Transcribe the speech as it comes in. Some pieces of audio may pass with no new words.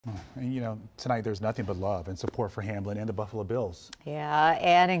And, tonight there's nothing but love and support for Hamlin and the Buffalo Bills. Yeah,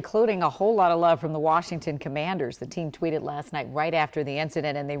 and including a whole lot of love from the Washington Commanders. The team tweeted last night right after the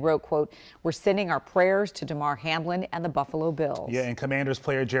incident, and they wrote, quote, "We're sending our prayers to Damar, Hamlin, and the Buffalo Bills." Yeah, and Commanders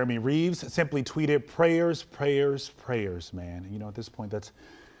player Jeremy Reeves simply tweeted, "Prayers, prayers, prayers, man." And, at this point,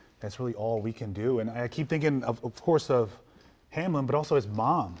 that's really all we can do. And I keep thinking, of course, of Hamlin, but also his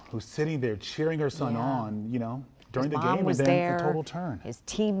mom, who's sitting there cheering her son on, during the game, and then a total turn. His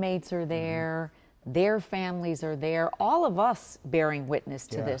teammates are there. Their families are there. All of us bearing witness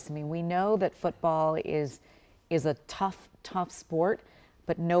to this. I mean, we know that football is a tough sport,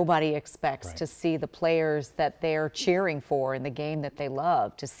 but nobody expects to see the players that they're cheering for in the game that they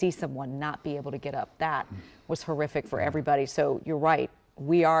love, to see someone not be able to get up. That was horrific for everybody. So you're right.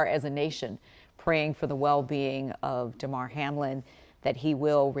 We are, as a nation, praying for the well-being of Damar Hamlin, that he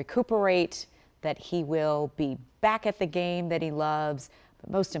will recuperate, that he will be back at the game that he loves, but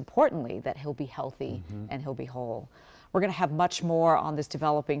most importantly, that he'll be healthy and he'll be whole. We're going to have much more on this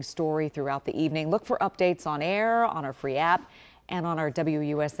developing story throughout the evening. Look for updates on air, on our free app, and on our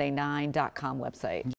WUSA9.com website.